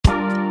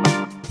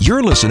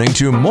You're listening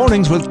to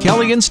Mornings with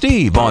Kelly and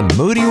Steve on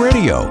Moody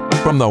Radio,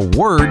 from the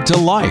Word to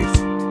Life.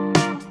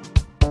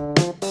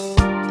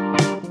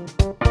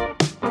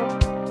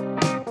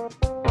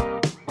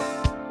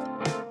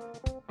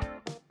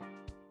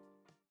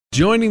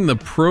 Joining the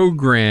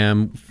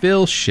program,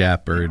 Phil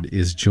Shepard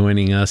is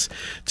joining us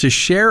to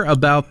share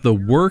about the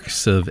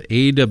works of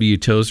A.W.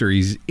 Tozer.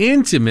 He's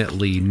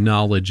intimately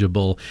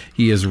knowledgeable.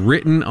 He has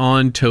written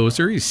on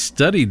Tozer. He's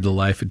studied the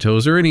life of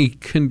Tozer, and he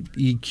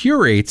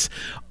curates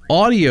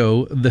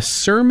audio, the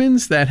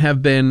sermons that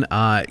have been,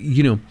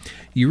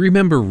 you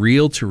remember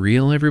reel to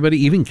reel, everybody?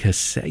 Even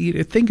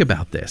cassette. Think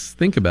about this.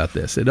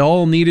 It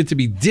all needed to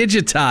be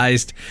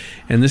digitized,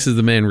 and this is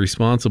the man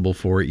responsible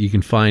for it. You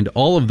can find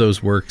all of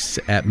those works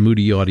at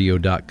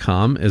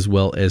moodyaudio.com, as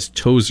well as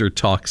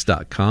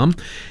tozertalks.com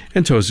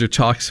and Tozer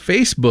Talks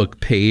Facebook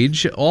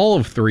page. All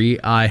of three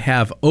I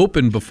have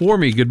open before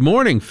me. Good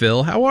morning,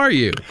 Phil. How are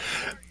you?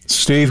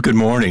 Steve, good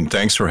morning.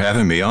 Thanks for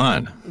having me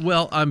on.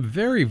 Well, I'm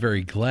very,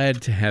 very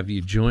glad to have you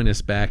join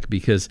us back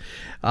because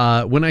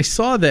when I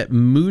saw that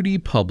Moody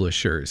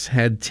Publishers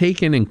had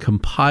taken and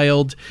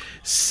compiled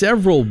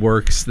several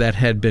works that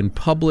had been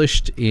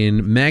published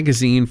in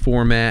magazine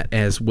format,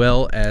 as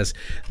well as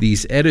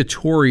these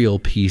editorial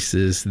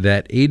pieces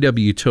that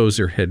A.W.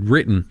 Tozer had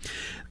written,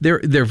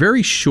 they're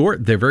very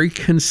short, they're very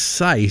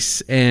concise,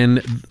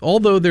 and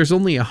although there's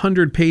only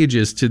 100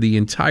 pages to the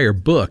entire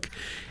book,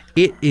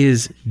 it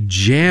is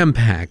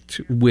jam-packed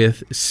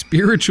with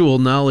spiritual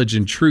knowledge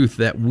and truth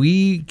that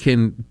we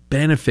can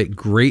benefit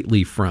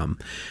greatly from.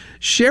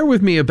 Share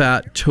with me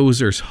about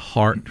Tozer's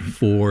heart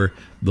for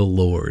the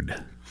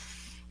Lord.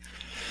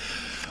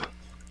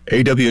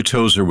 A.W.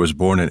 Tozer was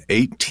born in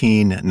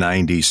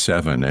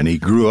 1897, and he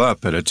grew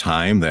up at a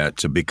time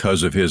that,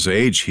 because of his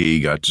age,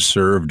 he got to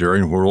serve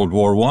during World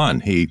War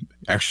I. He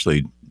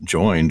actually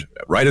joined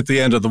right at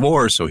the end of the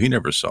war, so he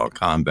never saw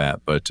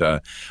combat. But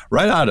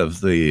right out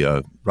of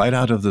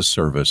the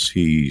service,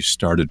 he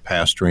started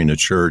pastoring a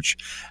church,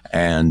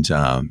 and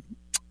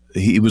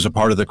he was a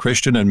part of the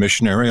Christian and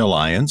Missionary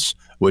Alliance,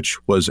 which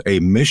was a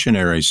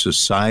missionary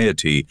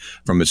society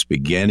from its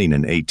beginning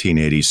in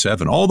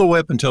 1887, all the way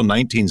up until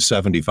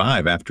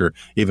 1975,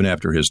 even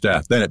after his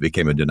death. Then it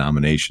became a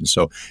denomination.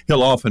 So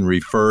he'll often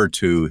refer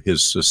to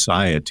his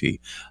society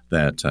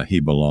that he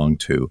belonged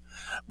to.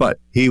 But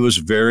he was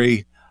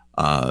very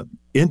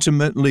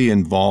intimately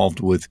involved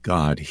with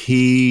God.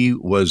 He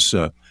was,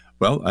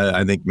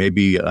 I think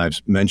maybe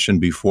I've mentioned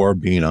before,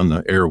 being on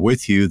the air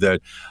with you, that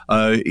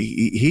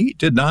he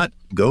did not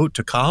go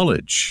to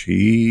college.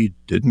 He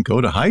didn't go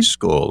to high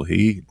school.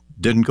 He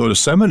didn't go to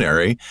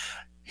seminary.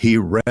 He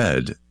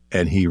read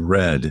and he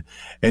read.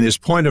 And his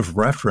point of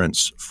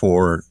reference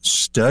for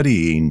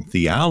studying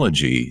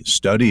theology,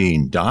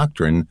 studying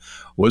doctrine,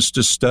 was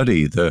to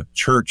study the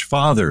church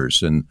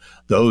fathers and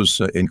those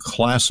in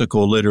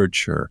classical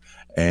literature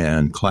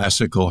and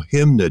classical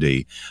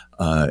hymnody.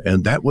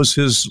 And that was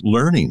his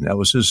learning. That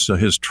was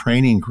his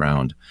training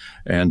ground.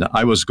 And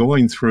I was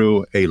going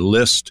through a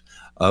list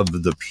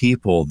of the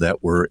people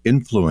that were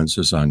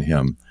influences on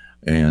him.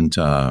 And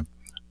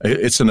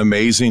it's an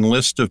amazing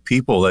list of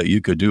people that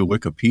you could do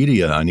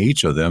Wikipedia on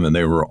each of them, and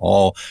they were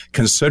all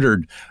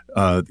considered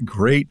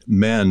great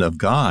men of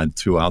God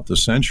throughout the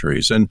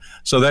centuries. And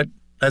so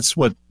that's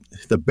what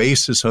the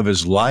basis of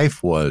his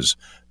life was,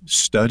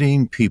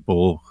 studying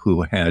people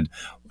who had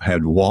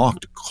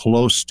walked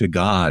close to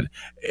God.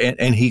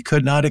 And he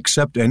could not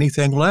accept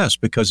anything less,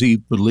 because he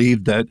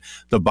believed that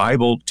the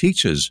Bible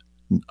teaches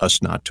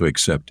us not to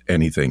accept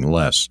anything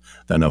less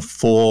than a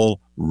full,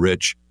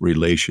 rich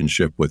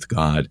relationship with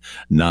God,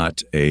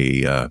 not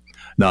a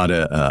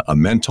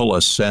mental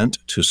assent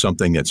to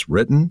something that's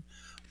written,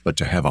 but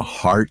to have a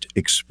heart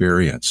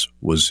experience.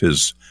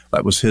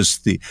 That was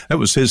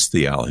his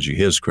theology,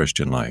 his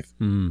Christian life.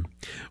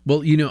 Well,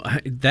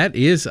 that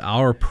is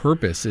our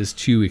purpose, is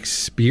to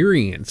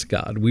experience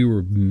God. We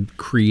were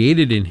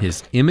created in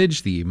his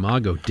image, the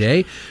Imago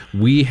Dei.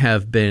 We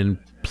have been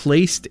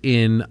placed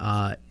in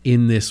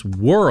this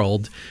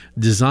world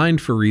designed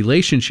for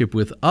relationship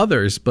with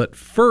others, but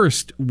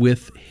first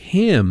with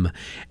him.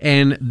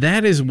 And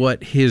that is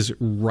what his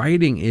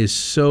writing is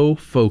so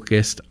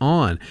focused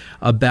on,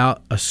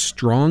 about a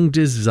strong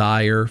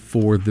desire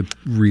for the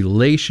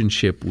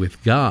relationship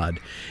with God.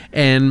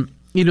 And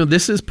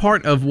this is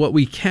part of what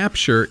we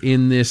capture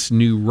in this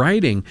new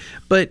writing,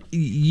 but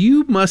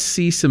you must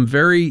see some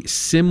very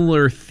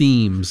similar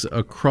themes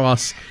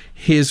across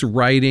his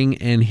writing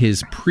and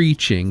his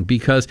preaching,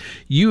 because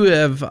you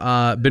have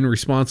been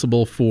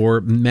responsible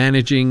for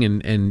managing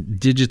and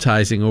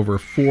digitizing over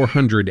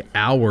 400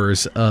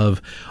 hours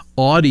of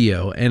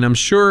audio. And I'm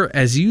sure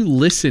as you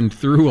listened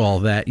through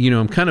all that,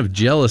 I'm kind of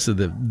jealous of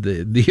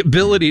the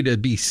ability to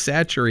be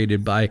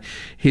saturated by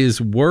his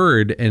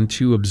word and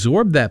to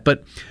absorb that.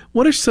 But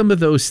what are some of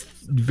those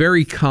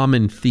very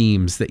common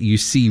themes that you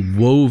see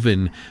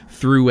woven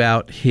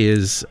throughout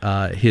his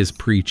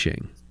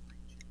preaching?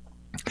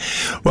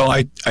 Well,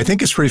 I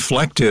think it's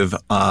reflective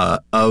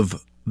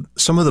of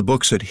some of the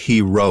books that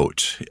he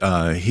wrote.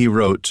 He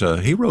wrote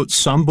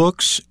some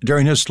books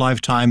during his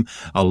lifetime.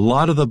 A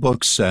lot of the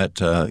books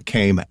that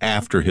came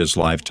after his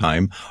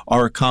lifetime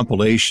are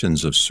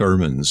compilations of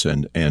sermons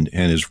and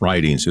his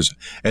writings, his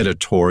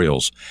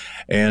editorials.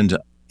 And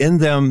in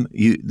them,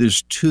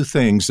 there's two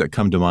things that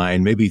come to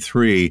mind, maybe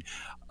three,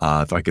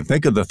 if I can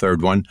think of the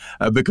third one,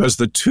 because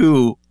the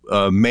two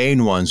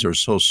main ones are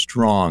so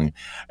strong.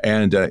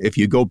 And if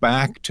you go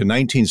back to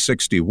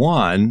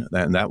 1961,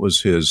 and that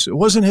was it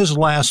wasn't his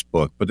last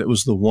book, but it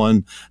was the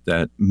one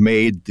that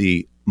made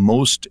the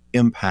most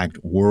impact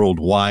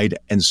worldwide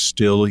and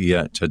still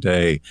yet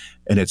today.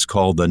 And it's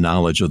called The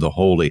Knowledge of the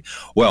Holy.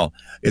 Well,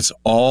 it's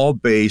all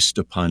based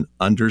upon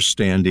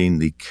understanding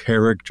the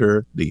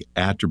character, the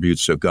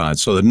attributes of God.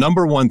 So the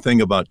number one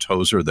thing about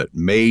Tozer that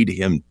made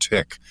him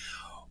tick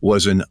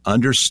was an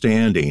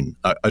understanding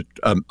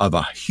of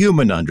a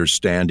human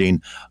understanding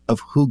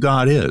of who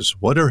God is.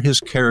 What are his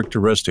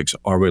characteristics,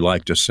 or we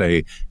like to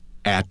say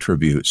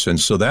attributes? And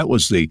so that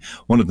was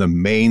one of the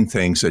main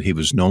things that he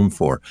was known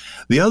for.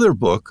 The other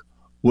book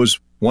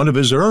was one of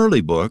his early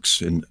books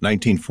in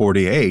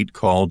 1948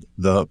 called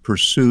The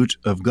Pursuit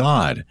of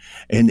God.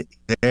 And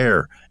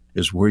there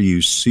is where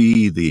you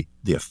see the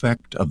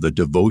effect of the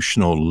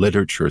devotional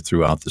literature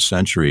throughout the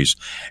centuries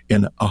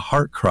in a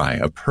heart cry,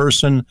 a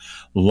person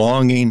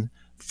longing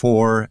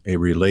for a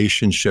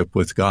relationship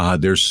with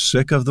God. They're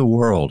sick of the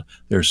world.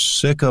 They're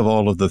sick of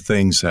all of the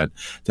things that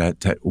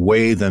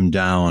weigh them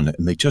down,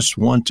 and they just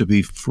want to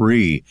be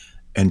free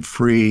and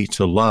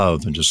to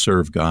love and to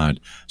serve God.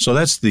 So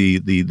that's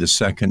the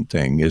second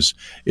thing is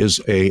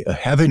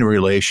having a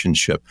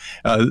relationship.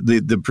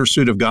 The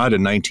Pursuit of God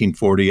in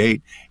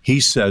 1948, he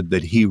said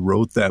that he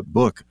wrote that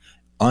book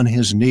on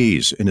his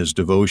knees in his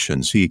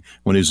devotions.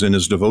 When he's in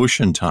his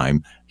devotion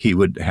time, he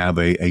would have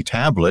a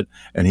tablet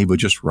and he would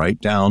just write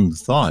down the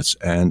thoughts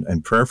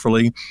and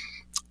prayerfully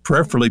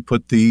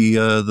put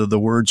the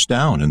words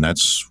down. And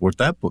that's what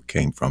that book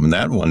came from. And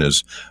that one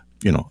is,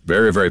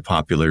 very, very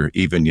popular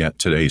even yet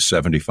today,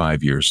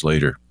 75 years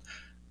later.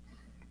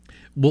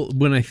 Well,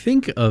 when I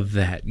think of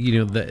that,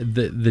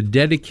 the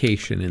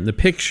dedication and the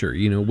picture,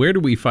 where do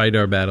we fight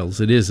our battles?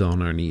 It is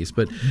on our knees.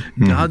 But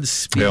God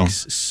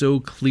speaks so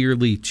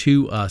clearly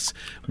to us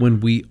when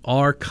we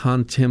are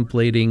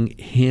contemplating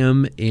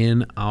him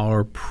in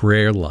our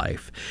prayer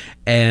life.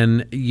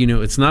 And,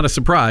 it's not a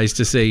surprise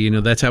to say,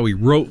 that's how he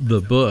wrote the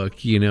book,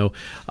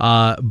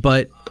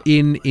 but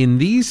in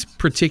these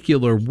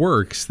particular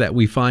works that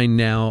we find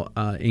now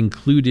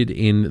included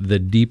in The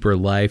Deeper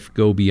Life,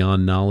 Go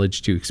Beyond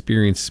Knowledge to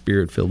Experience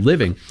Spirit-Filled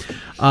Living,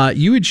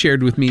 you had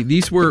shared with me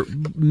these were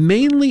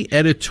mainly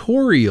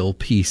editorial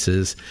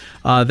pieces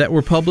that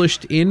were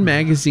published in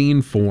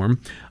magazine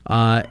form,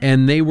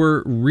 and they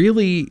were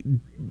really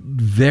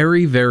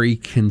very, very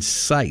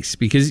concise,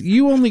 because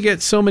you only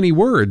get so many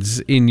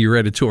words in your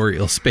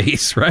editorial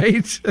space,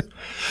 right?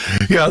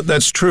 Yeah,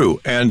 that's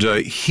true. And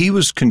he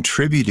was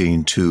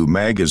contributing to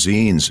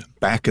magazines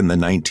back in the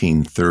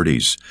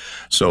 1930s.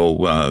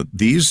 So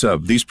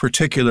these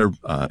particular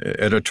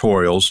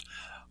editorials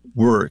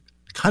were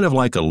kind of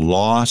like a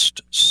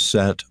lost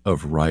set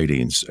of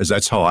writings, as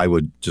that's how I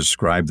would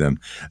describe them.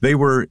 They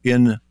were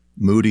in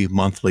Moody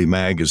Monthly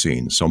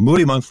Magazine. So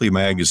Moody Monthly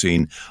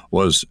Magazine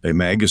was a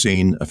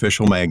magazine,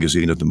 official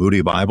magazine of the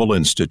Moody Bible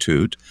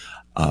Institute,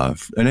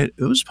 and it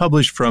was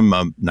published from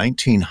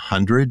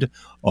 1900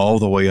 all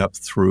the way up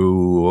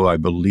through, I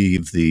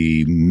believe,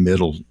 the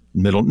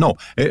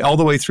all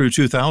the way through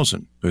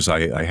 2000, because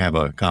I have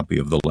a copy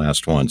of the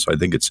last one. So I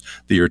think it's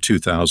the year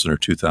 2000 or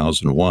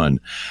 2001.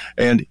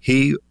 And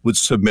he would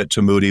submit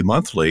to Moody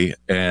Monthly,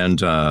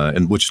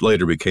 and which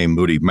later became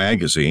Moody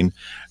Magazine.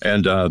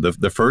 And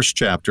the first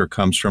chapter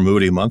comes from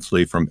Moody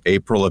Monthly from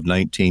April of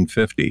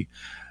 1950.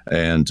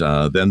 And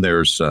then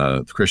there's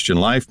the Christian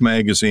Life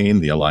Magazine,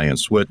 the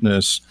Alliance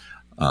Witness,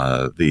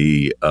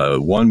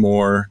 one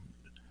more,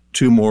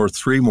 two more,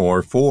 three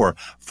more, four.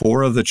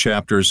 Four of the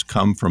chapters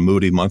come from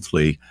Moody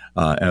Monthly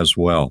as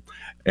well.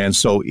 And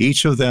so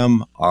each of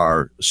them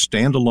are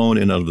standalone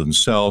in and of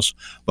themselves,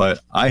 but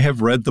I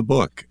have read the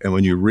book, and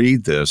when you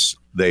read this,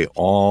 they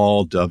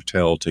all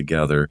dovetail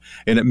together.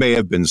 And it may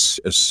have been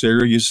a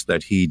series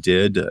that he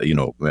did,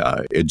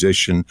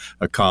 edition,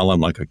 a column,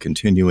 like a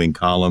continuing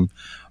column,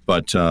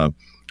 but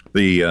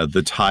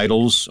the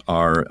titles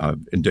are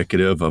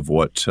indicative of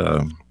what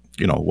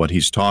what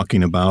he's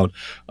talking about.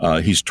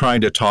 He's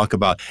trying to talk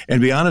about,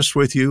 and to be honest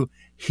with you,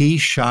 he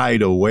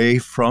shied away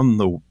from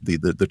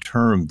the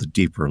term the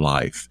deeper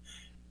life.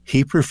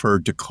 He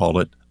preferred to call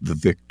it the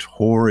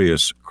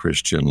victorious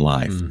Christian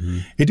life. Mm-hmm.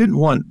 He didn't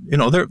want,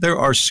 there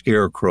are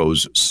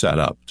scarecrows set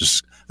up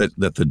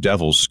that the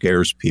devil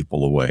scares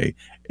people away.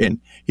 And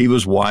he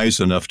was wise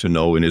enough to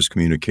know in his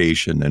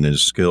communication and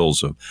his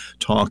skills of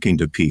talking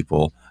to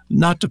people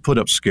not to put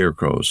up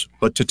scarecrows,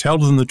 but to tell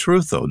them the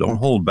truth, though. Don't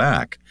hold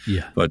back.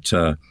 Yeah. But,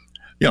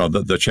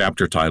 the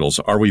chapter titles,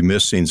 Are We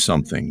Missing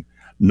Something?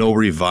 No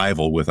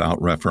Revival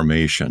Without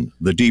Reformation.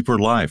 The Deeper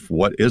Life,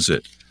 What Is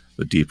It?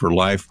 The Deeper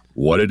Life,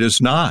 What It Is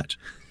Not.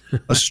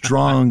 A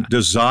Strong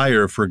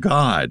Desire for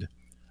God.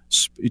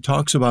 He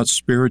talks about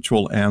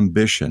spiritual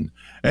ambition,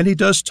 and he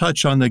does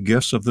touch on the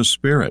gifts of the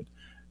Spirit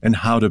and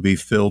how to be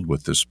filled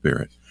with the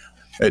Spirit.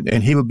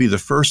 And he would be the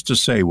first to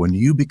say, when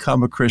you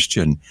become a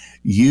Christian,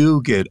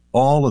 you get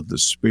all of the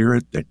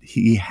Spirit that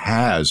he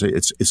has.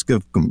 It's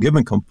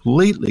given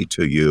completely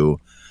to you,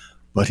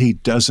 but he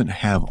doesn't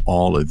have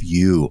all of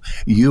you.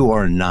 You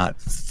are not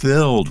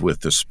filled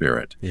with the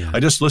Spirit. Yeah. I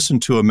just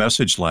listened to a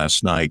message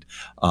last night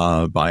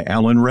by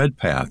Alan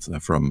Redpath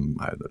from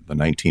the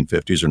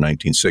 1950s or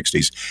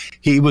 1960s.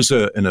 He was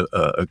a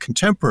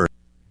contemporary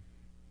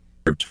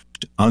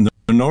on the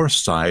north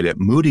side at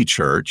Moody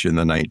Church in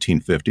the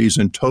 1950s,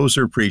 and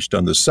Tozer preached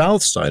on the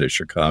south side of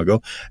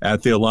Chicago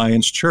at the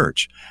Alliance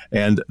Church.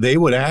 And they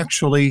would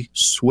actually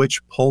switch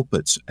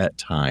pulpits at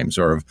times,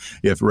 or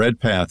if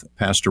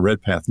Pastor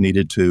Redpath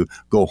needed to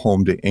go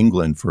home to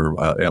England for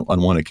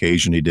on one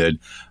occasion he did,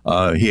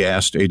 he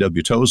asked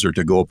A.W. Tozer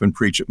to go up and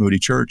preach at Moody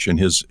Church in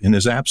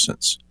his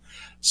absence.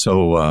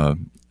 So,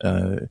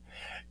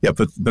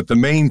 but the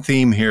main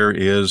theme here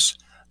is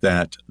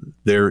that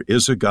there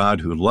is a God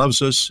who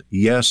loves us.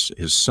 Yes,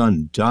 his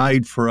son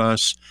died for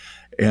us.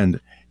 And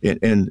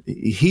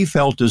he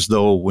felt as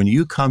though when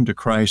you come to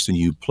Christ and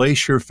you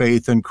place your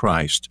faith in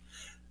Christ,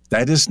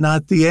 that is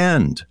not the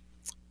end,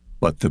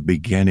 but the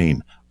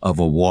beginning of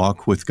a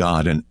walk with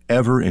God, an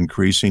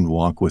ever-increasing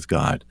walk with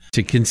God.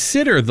 To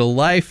consider the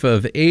life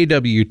of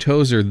A.W.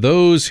 Tozer,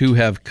 those who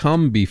have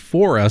come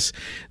before us,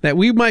 that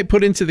we might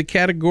put into the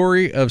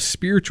category of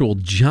spiritual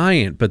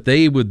giant, but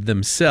they would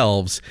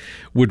themselves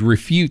would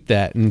refute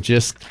that and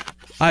just,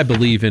 I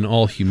believe in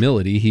all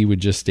humility, he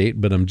would just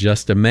state, but I'm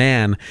just a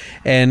man.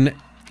 And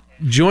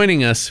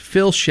joining us,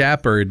 Phil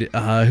Shepard,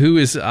 who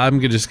is, I'm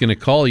just going to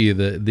call you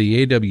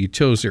the A.W.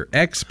 Tozer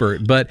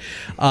expert, but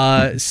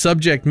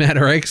subject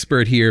matter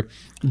expert here.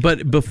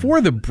 But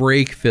before the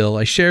break, Phil,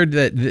 I shared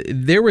that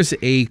there was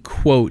a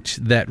quote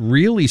that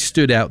really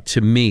stood out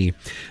to me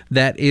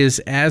that is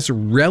as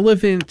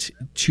relevant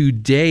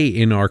today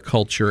in our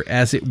culture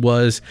as it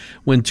was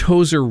when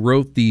Tozer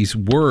wrote these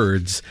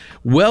words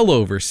well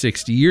over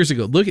 60 years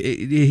ago. Look,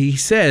 he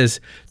says,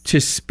 "To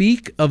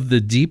speak of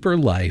the deeper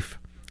life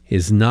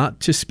is not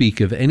to speak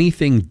of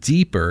anything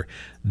deeper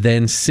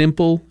than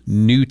simple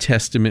New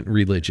Testament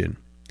religion.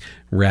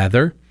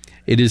 Rather,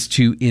 it is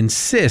to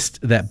insist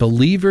that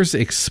believers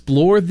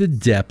explore the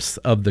depths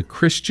of the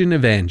Christian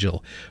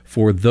evangel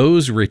for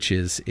those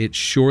riches it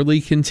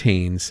surely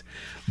contains,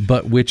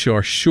 but which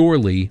are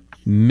surely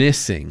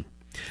missing.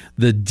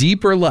 The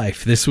deeper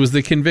life," this was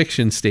the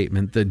conviction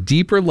statement, "the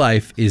deeper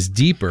life is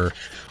deeper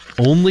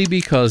only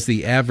because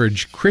the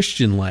average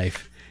Christian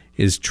life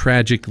is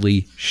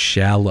tragically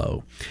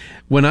shallow."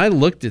 When I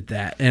looked at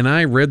that and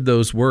I read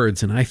those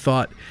words and I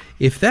thought,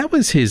 if that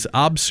was his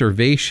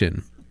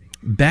observation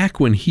back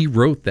when he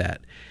wrote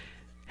that,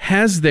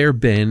 has there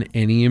been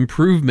any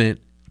improvement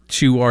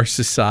to our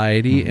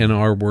society and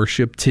our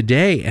worship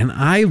today? And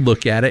I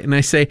look at it and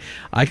I say,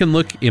 I can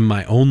look in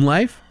my own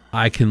life,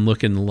 I can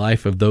look in the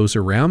life of those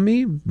around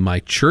me, my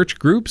church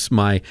groups,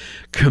 my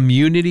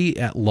community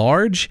at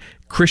large,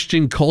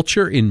 Christian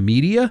culture in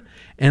media,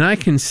 and I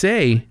can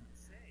say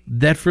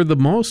that for the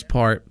most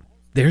part,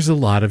 there's a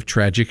lot of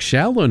tragic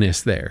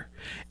shallowness there.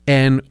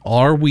 And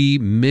are we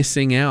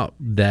missing out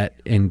that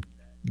and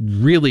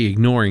really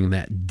ignoring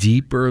that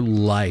deeper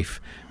life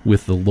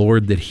with the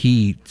Lord that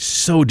he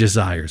so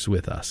desires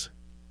with us?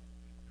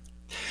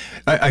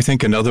 I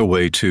think another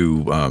way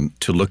to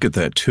look at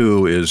that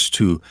too is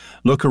to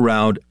look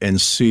around and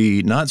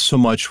see not so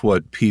much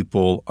what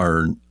people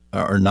are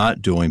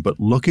not doing, but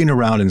looking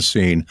around and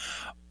seeing,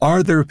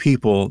 are there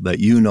people that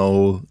you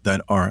know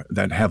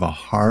that have a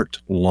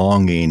heart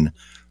longing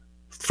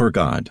for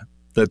God,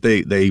 that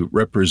they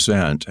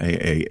represent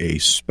a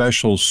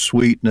special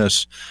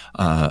sweetness,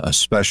 a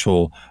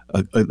special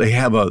they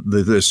have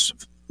this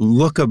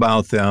look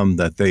about them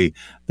that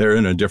they're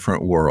in a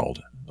different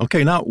world.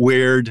 Okay, not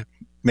weird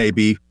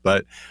maybe,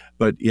 but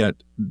yet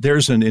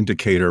there's an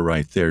indicator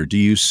right there. Do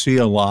you see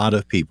a lot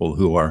of people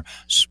who are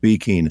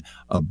speaking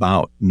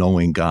about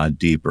knowing God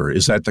deeper?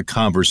 Is that the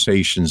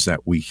conversations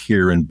that we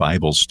hear in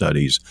Bible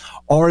studies?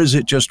 Or is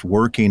it just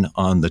working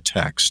on the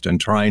text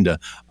and trying to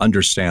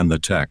understand the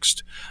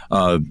text?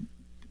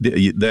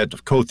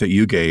 That quote that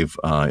you gave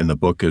in the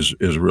book is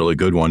a really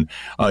good one.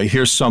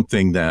 Here's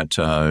something that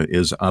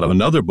is out of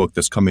another book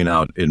that's coming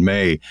out in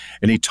May,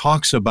 and he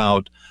talks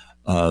about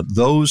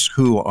those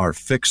who are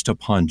fixed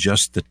upon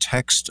just the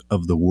text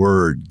of the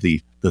word,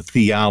 the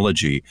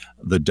theology,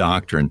 the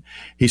doctrine.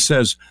 He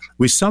says,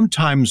 we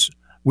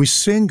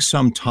sing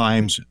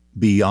sometimes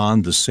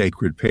beyond the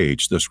sacred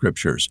page, the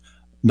scriptures,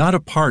 not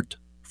apart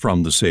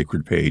from the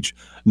sacred page,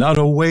 not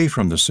away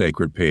from the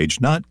sacred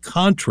page, not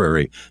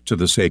contrary to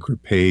the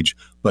sacred page,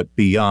 but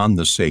beyond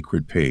the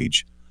sacred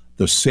page.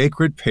 The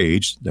sacred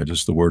page, that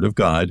is the Word of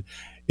God,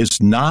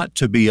 is not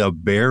to be a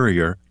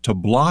barrier to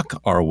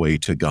block our way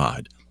to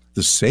God.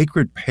 The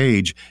sacred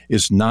page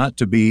is not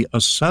to be a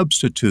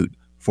substitute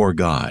for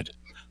God.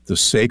 The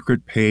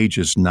sacred page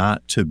is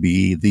not to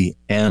be the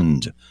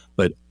end,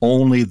 but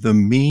only the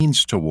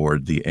means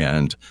toward the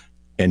end.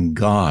 And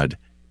God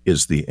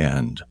is the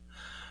end.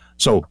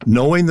 So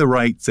knowing the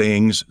right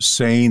things,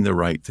 saying the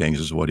right things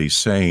is what he's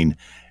saying.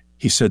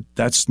 He said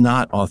that's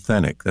not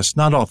authentic. That's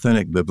not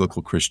authentic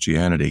biblical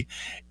Christianity.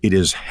 It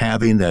is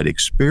having that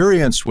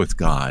experience with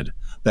God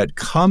that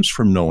comes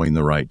from knowing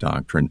the right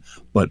doctrine,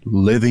 but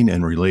living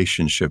in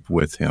relationship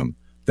with him.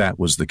 That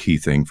was the key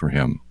thing for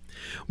him.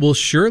 Well,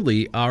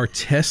 surely our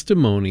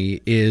testimony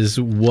is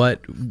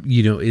what,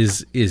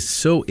 is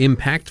so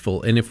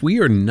impactful. And if we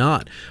are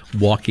not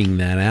walking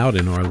that out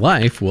in our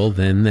life, well,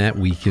 then that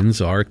weakens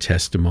our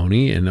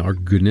testimony and our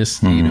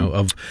goodness,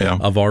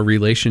 of our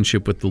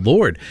relationship with the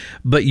Lord.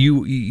 But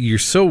you're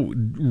so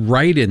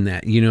right in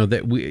that,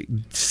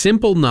 that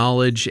simple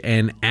knowledge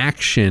and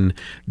action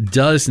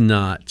does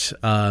not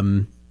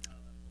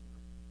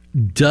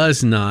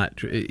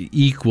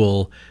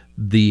equal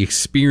the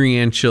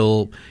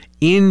experiential,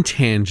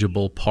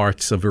 intangible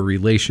parts of a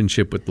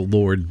relationship with the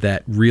Lord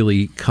that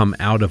really come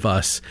out of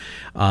us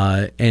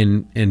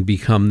and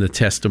become the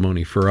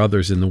testimony for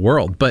others in the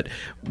world. But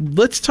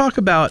let's talk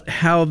about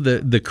how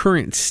the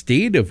current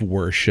state of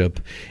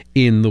worship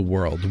in the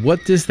world.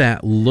 What does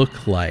that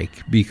look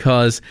like?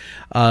 Because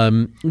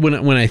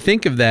when I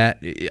think of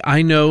that,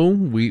 I know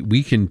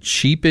we can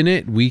cheapen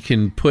it. We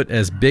can put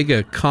as big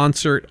a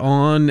concert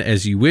on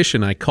as you wish,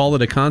 and I call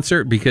it a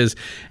concert because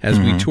as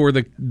we tour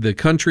the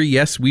country,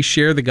 yes, we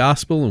share the gospel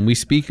and we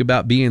speak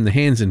about being the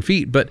hands and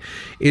feet, but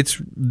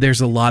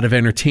there's a lot of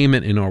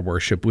entertainment in our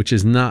worship, which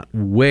is not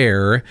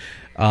where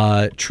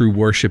true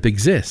worship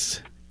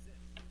exists.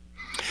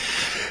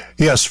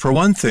 Yes, for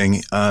one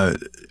thing,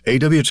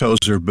 A.W.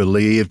 Tozer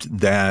believed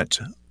that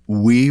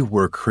we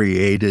were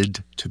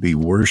created to be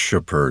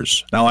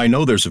worshipers. Now, I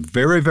know there's a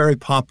very, very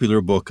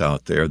popular book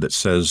out there that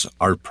says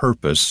our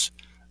purpose,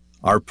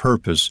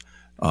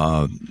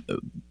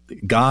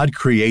 God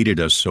created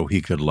us so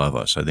he could love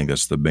us. I think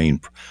that's the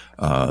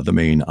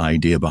main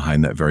idea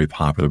behind that very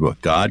popular book.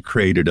 God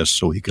created us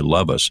so he could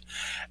love us.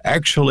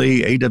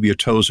 Actually, A.W.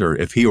 Tozer,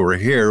 if he were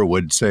here,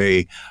 would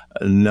say,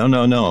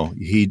 no.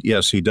 He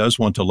does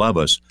want to love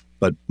us,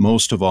 but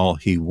most of all,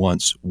 he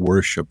wants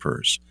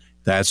worshipers.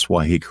 That's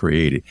why he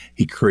created.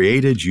 He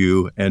created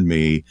you and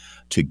me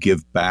to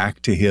give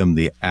back to him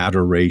the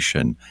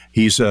adoration.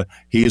 He is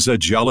a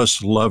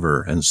jealous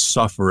lover and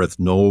suffereth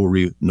no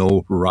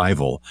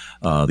rival.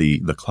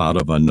 The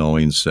Cloud of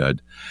Unknowing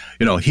said.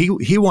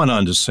 He went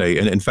on to say,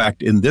 and in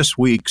fact, in this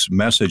week's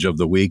message of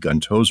the week on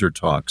Tozer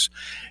Talks,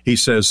 he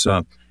says,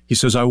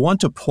 I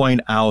want to point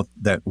out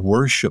that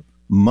worship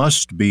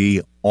must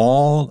be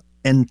all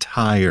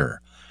entire.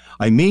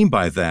 I mean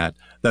by that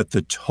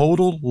the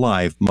total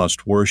life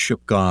must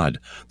worship God.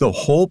 The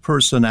whole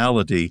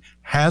personality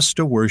has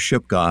to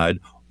worship God,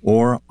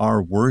 or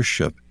our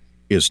worship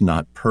is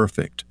not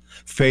perfect.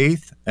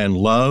 Faith and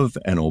love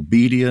and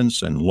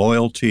obedience and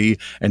loyalty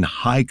and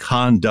high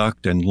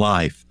conduct and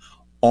life,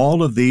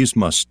 all of these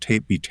must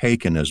be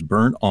taken as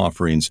burnt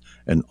offerings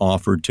and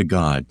offered to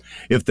God.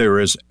 If there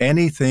is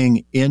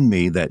anything in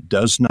me that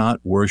does not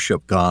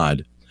worship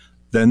God,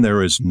 then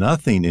there is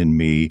nothing in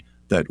me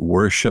that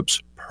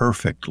worships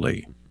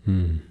perfectly.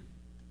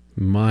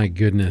 My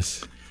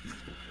goodness.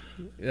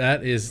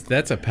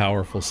 That's a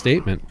powerful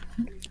statement.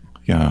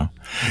 Yeah.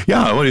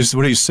 What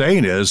he's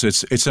saying is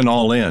it's an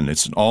all in.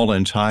 It's an all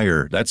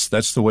entire. That's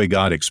the way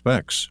God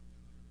expects.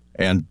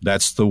 And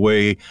that's the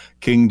way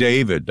King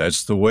David,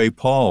 that's the way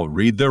Paul.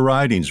 Read their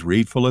writings.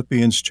 Read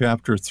Philippians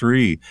chapter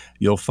 3.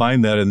 You'll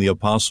find that in the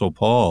Apostle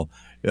Paul.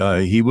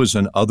 He was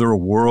an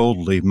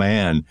otherworldly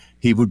man.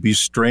 He would be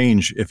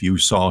strange if you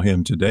saw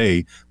him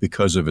today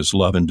because of his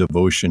love and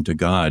devotion to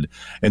God.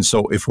 And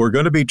so if we're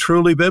going to be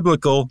truly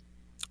biblical,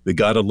 we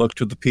got to look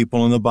to the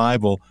people in the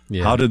Bible.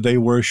 Yeah. How did they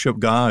worship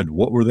God?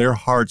 What were their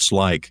hearts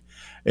like?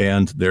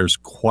 And there's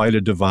quite a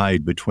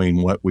divide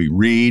between what we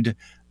read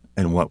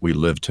and what we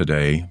live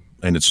today,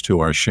 and it's to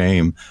our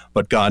shame.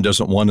 But God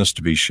doesn't want us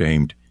to be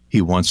shamed.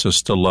 He wants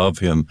us to love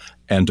him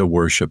and to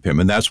worship him.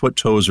 And that's what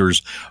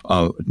Tozer's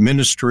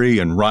ministry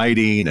and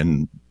writing,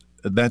 and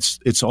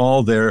it's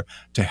all there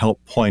to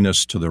help point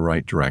us to the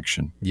right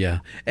direction. Yeah.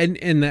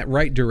 And that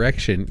right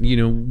direction,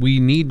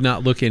 we need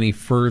not look any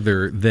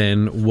further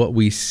than what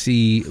we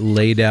see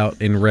laid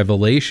out in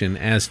Revelation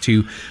as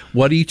to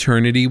what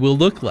eternity will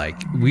look like.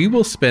 We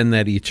will spend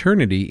that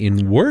eternity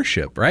in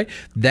worship, right?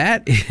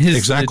 That is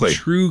exactly the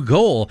true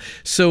goal.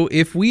 So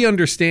if we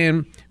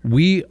understand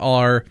we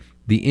are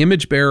the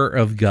image bearer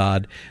of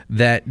God,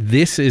 that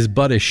this is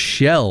but a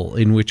shell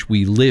in which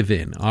we live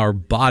in, our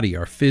body,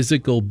 our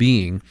physical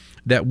being,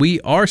 that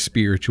we are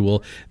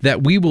spiritual,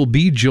 that we will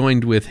be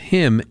joined with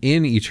him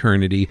in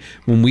eternity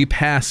when we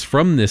pass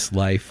from this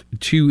life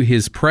to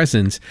his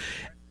presence.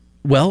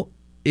 Well,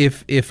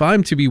 if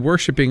I'm to be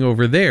worshiping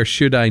over there,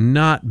 should I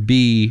not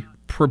be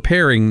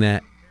preparing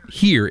that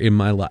here in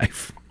my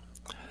life?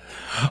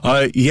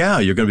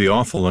 You're going to be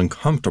awful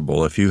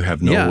uncomfortable if you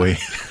have no way.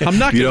 I'm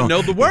not going to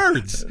know the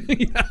words.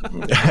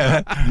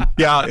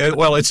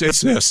 Well, it's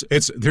this.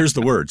 Here's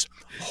the words.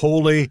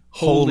 holy,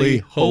 holy,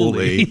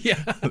 holy.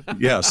 Yeah.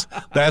 Yes,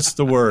 that's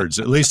the words.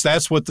 At least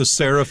that's what the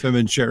seraphim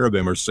and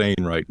cherubim are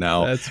saying right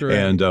now. That's right.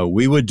 And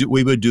we would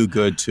do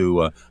good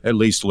to at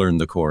least learn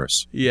the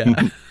chorus.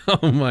 Yeah.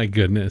 Oh, my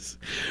goodness.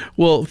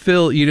 Well,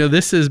 Phil,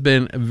 this has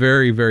been a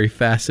very, very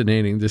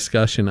fascinating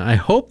discussion. I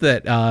hope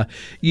that,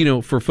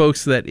 for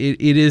folks that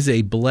it is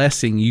a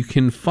blessing. You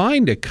can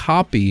find a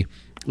copy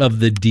of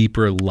The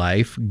Deeper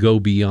Life, Go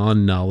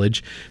Beyond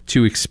Knowledge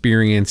to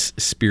Experience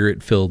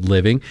Spirit-Filled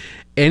Living.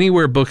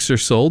 Anywhere books are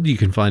sold, you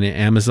can find it at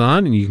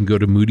Amazon, and you can go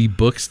to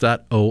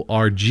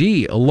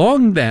moodybooks.org.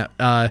 Along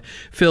that,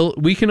 Phil,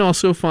 we can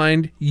also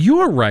find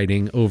your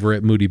writing over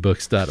at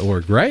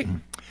moodybooks.org, right?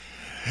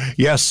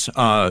 Yes.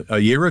 A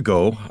year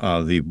ago,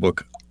 the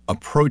book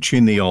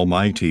Approaching the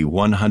Almighty,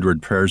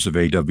 100 Prayers of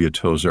A.W.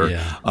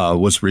 Tozer,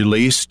 was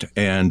released,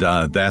 and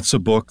that's a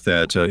book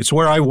that it's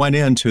where I went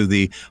into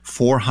the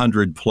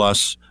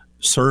 400-plus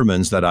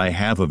sermons that I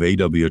have of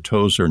A.W.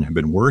 Tozer and have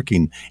been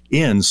working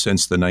in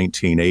since the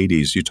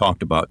 1980s. You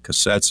talked about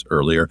cassettes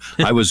earlier.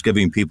 I was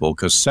giving people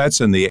cassettes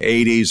in the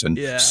 80s and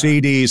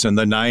CDs in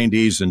the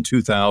 90s and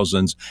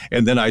 2000s,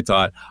 and then I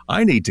thought,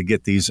 I need to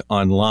get these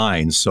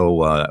online.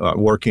 So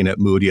working at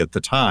Moody at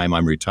the time,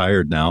 I'm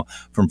retired now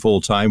from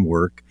full-time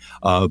work,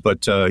 so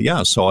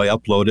I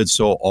uploaded.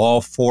 So all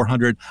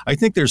 400, I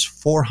think there's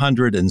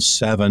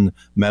 407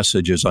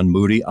 messages on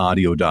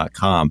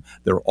moodyaudio.com.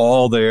 They're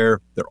all there.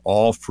 They're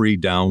all free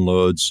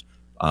downloads,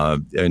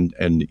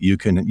 and you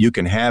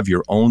can have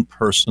your own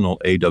personal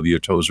A.W.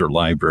 Tozer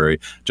library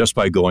just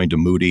by going to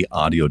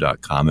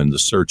moodyaudio.com, and the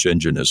search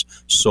engine is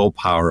so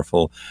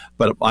powerful.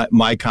 But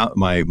my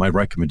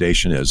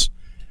recommendation is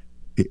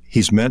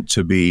he's meant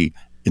to be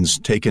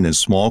taken in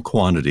small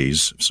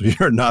quantities, so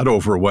you're not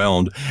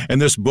overwhelmed. And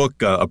this book,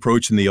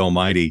 Approaching the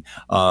Almighty,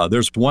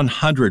 there's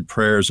 100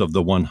 prayers of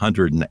the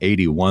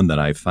 181 that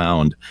I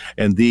found,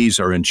 and these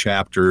are in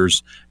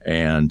chapters,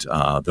 and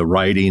the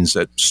writings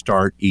that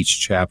start each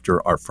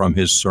chapter are from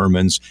his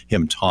sermons,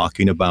 him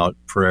talking about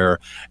prayer,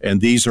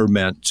 and these are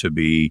meant to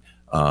be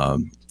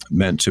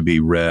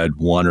read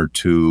one or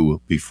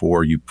two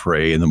before you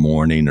pray in the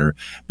morning, or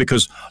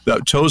because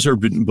Tozer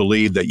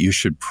believed that you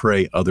should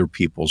pray other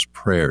people's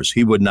prayers.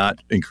 He would not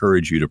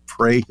encourage you to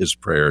pray his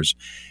prayers.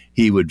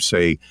 He would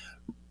say,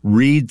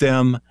 read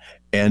them,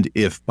 and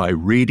if by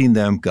reading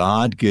them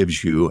God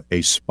gives you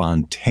a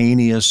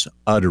spontaneous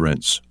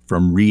utterance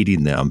from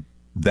reading them,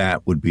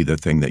 that would be the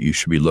thing that you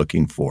should be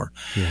looking for.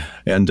 Yeah.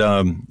 And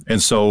then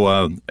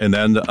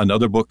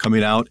another book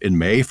coming out in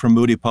May from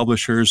Moody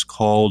Publishers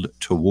called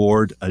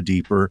Toward a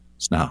Deeper.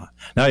 Now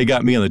you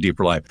got me on the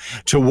deeper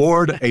life.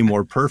 Toward a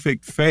More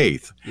Perfect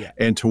Faith. Yeah.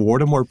 And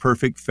Toward a More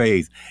Perfect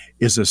Faith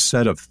is a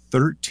set of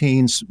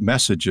 13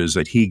 messages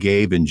that he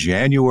gave in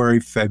January,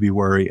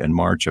 February, and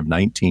March of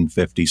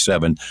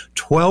 1957,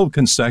 12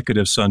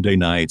 consecutive Sunday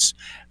nights,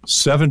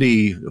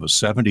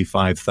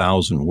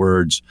 75,000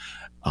 words.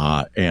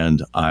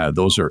 And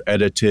those are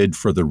edited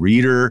for the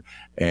reader,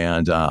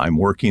 and I'm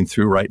working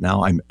through right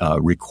now. I'm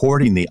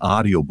recording the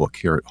audiobook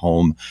here at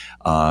home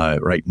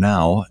right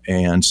now,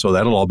 and so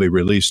that'll all be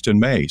released in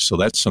May. So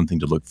that's something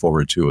to look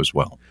forward to as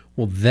well.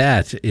 Well,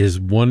 that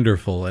is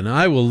wonderful, and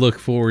I will look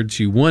forward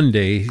to one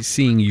day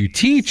seeing you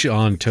teach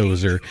on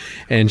Tozer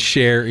and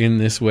share in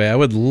this way. I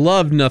would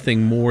love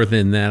nothing more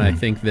than that. I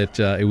think that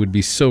it would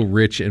be so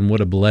rich, and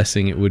what a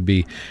blessing it would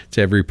be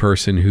to every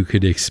person who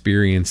could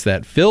experience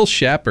that. Phil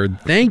Shepard,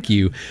 thank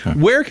you.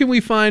 Where can we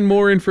find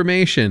more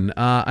information?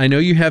 I know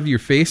you have your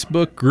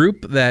Facebook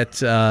group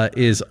that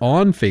is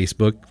on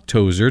Facebook,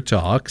 Tozer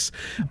Talks,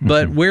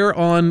 but where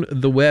on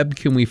the web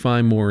can we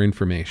find more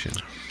information?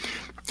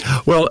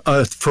 Well,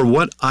 for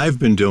what I've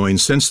been doing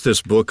since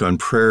this book on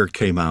prayer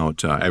came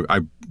out,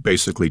 I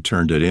basically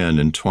turned it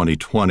in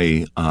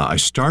 2020. I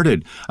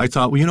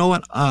thought, well, you know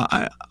what?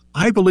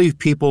 I believe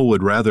people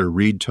would rather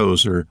read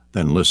Tozer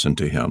than listen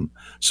to him.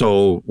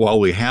 So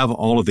while we have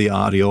all of the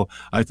audio,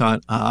 I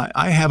thought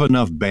I have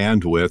enough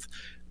bandwidth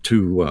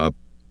to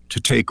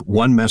take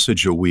one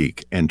message a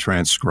week and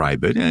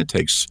transcribe it. And it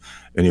takes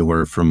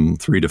anywhere from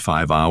 3 to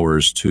 5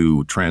 hours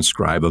to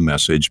transcribe a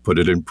message, put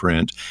it in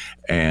print.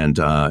 And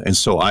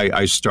so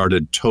I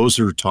started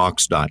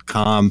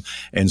tozertalks.com.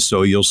 And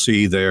so you'll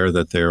see there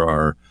that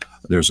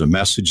there's a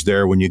message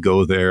there when you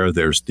go there.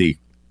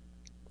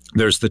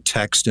 There's the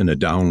text in a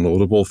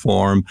downloadable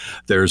form.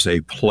 There's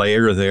a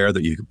player there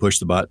that you can push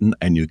the button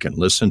and you can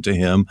listen to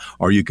him,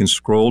 or you can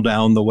scroll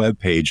down the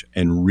webpage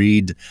and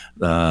read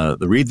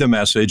the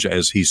message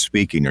as he's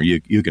speaking, or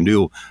you can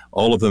do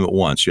all of them at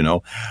once,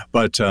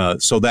 But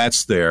so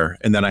that's there.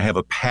 And then I have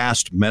a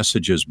past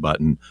messages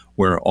button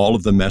where all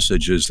of the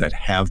messages that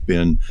have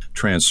been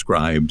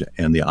transcribed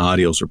and the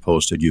audios are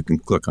posted, you can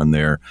click on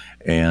there.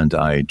 And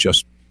I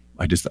just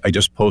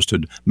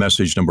posted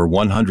message number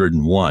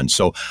 101.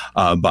 So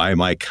by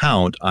my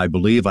count, I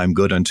believe I'm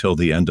good until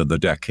the end of the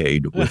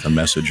decade with a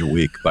message a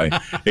week by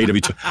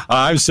AW2.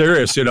 I'm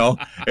serious,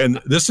 and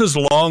this is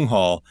long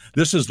haul. And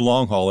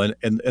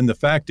the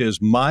fact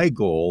is my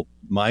goal,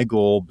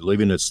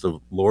 believing it's the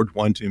Lord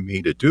wanting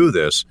me to do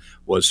this,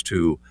 was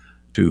to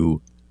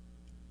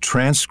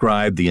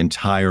transcribed the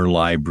entire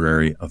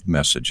library of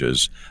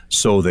messages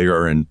so they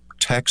are in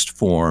text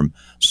form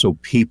so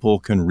people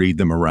can read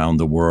them around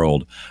the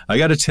world. I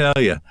got to tell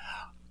you,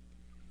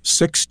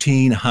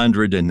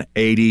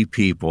 1,680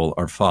 people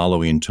are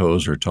following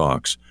Tozer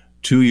Talks.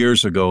 2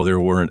 years ago, there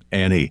weren't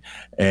any.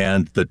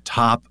 And the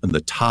top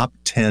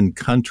 10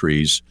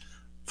 countries,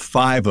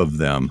 5 of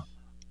them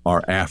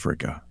are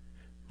Africa.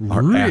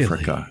 Really?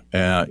 Africa.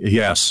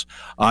 Yes.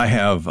 I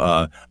have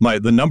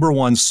the number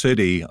one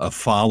city of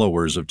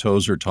followers of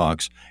Tozer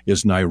Talks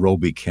is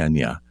Nairobi,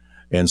 Kenya.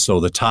 And so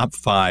the top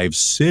 5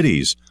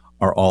 cities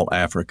are all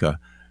Africa.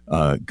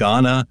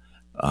 Ghana,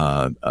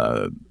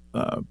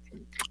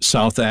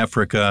 South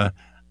Africa,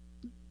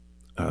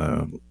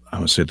 I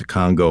would say the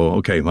Congo.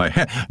 Okay,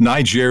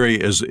 Nigeria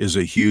is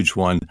a huge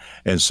one,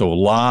 and so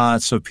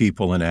lots of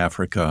people in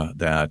Africa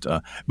that.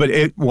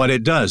 But what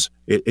it does,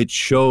 it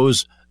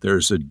shows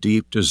there's a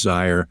deep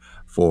desire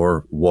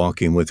for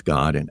walking with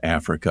God in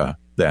Africa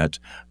that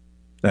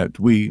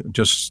we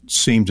just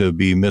seem to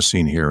be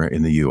missing here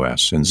in the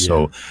U.S. And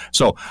so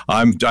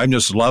I'm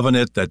just loving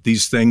it that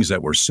these things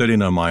that were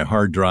sitting on my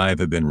hard drive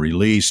have been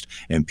released,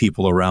 and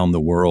people around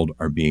the world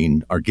are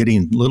getting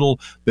little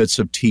bits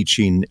of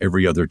teaching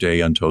every other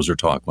day on Tozer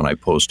Talk when I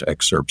post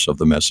excerpts of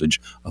the message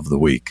of the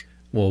week.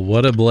 Well,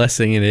 what a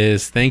blessing it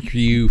is. Thank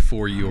you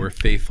for your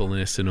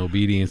faithfulness and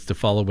obedience to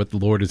follow what the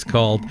Lord has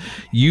called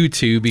you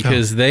to,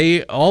 because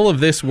all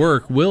of this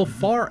work will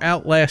far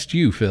outlast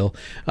you, Phil.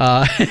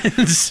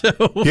 And so,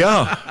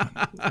 yeah.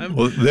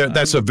 Well,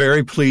 that's a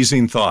very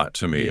pleasing thought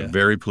to me, a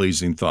very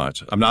pleasing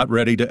thought. I'm not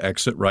ready to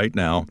exit right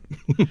now.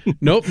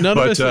 Nope, none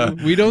of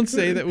us. We don't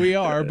say that we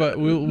are, but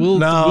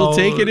we'll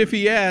take it if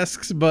he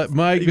asks. But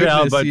my goodness.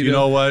 Yeah, but you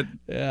know what?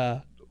 Yeah.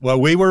 Well,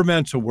 we were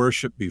meant to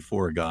worship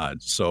before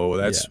God, so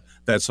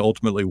that's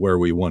ultimately where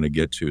we want to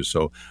get to.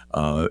 So,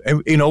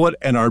 and you know what?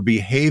 And our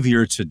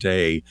behavior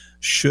today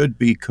should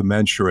be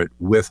commensurate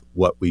with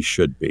what we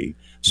should be.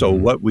 So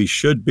what we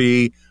should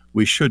be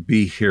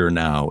here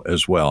now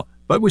as well.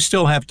 But we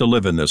still have to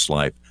live in this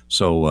life.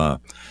 So,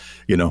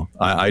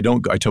 I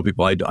tell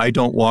people I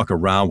don't walk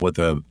around with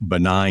a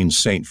benign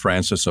St.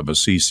 Francis of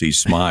Assisi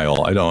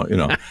smile. I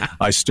don't,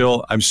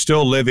 I'm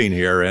still living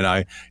here, and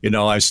I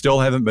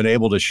still haven't been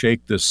able to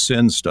shake this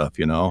sin stuff,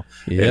 Yep.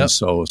 And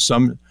so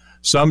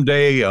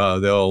someday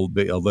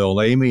they'll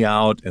lay me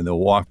out and they'll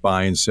walk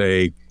by and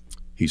say,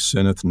 "He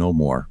sinneth no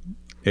more."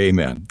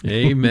 Amen.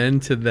 Amen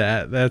to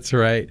that. That's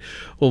right.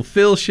 Well,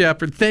 Phil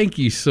Shepherd, thank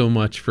you so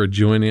much for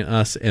joining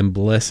us and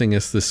blessing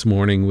us this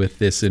morning with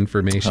this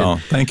information. Oh,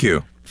 thank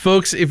you.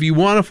 Folks, if you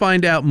want to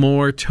find out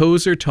more,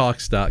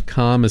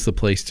 tozertalks.com is the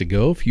place to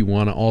go. If you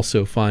want to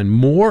also find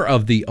more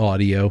of the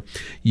audio,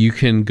 you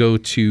can go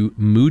to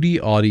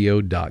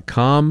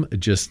moodyaudio.com.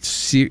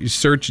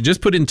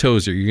 Just put in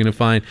Tozer. You're going to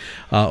find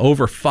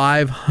over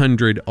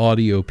 500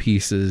 audio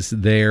pieces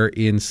there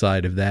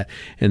inside of that.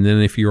 And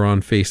then if you're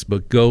on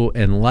Facebook, go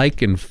and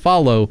like and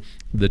follow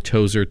the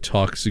Tozer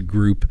Talks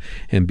group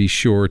and be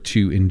sure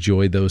to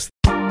enjoy those.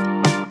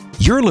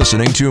 You're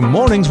listening to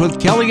Mornings with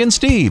Kelly and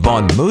Steve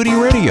on Moody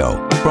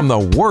Radio, from the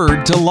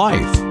Word to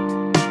Life.